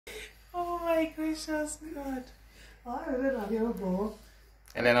my gracious God.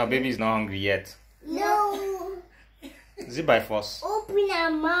 Eleanor, baby is not hungry yet. No. Is it by force? Open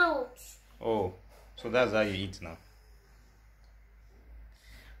your mouth. Oh, so that's how you eat now.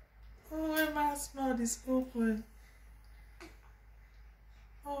 Oh, my mouth is open.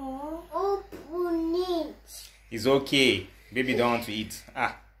 Oh. Open it. It's okay. Baby don't want to eat.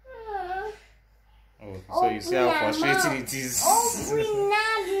 Ah. Oh, so you see how frustrating it is. Open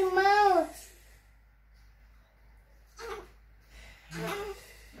now the mouth.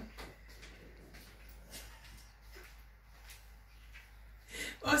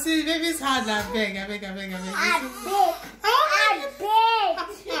 Oh, see, baby's hard. I beg. I beg.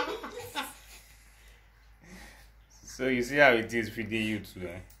 So you see how it is feeding you too,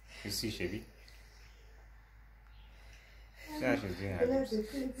 eh? You see, Shebi? See how she's doing her lips.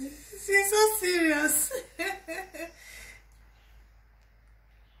 She's so serious.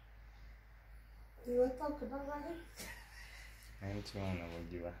 You will talk about it? Anything I will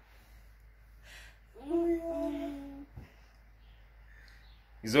give her.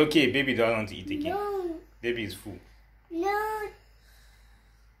 It's okay, baby doesn't want to eat again. No. Baby is full. No.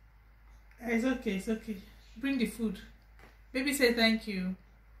 It's okay, it's okay. Bring the food. Baby say thank you.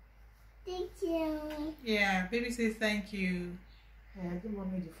 Thank you. Yeah, baby says thank you. Yeah, give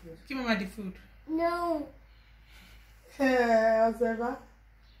mommy the food. Give mama the food. No. Observer.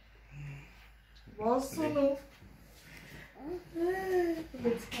 Bonsoir.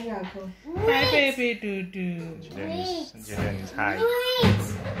 My baby do. Julian is high.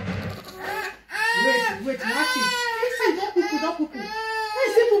 Wait, Marty. Don't poo-poo. Hey,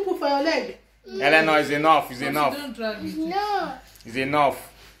 say poo-poo for your leg. Eleanor, is enough. It's enough. Don't drag it. No. It's enough.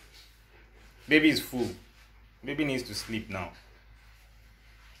 Baby is full. Baby needs to sleep now.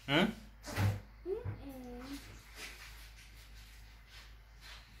 Hmm?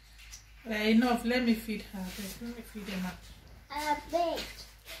 Enough. Let me feed her. Let me feed them up. I beg.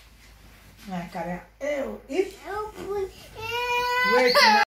 Ew, eat. Open. Wait.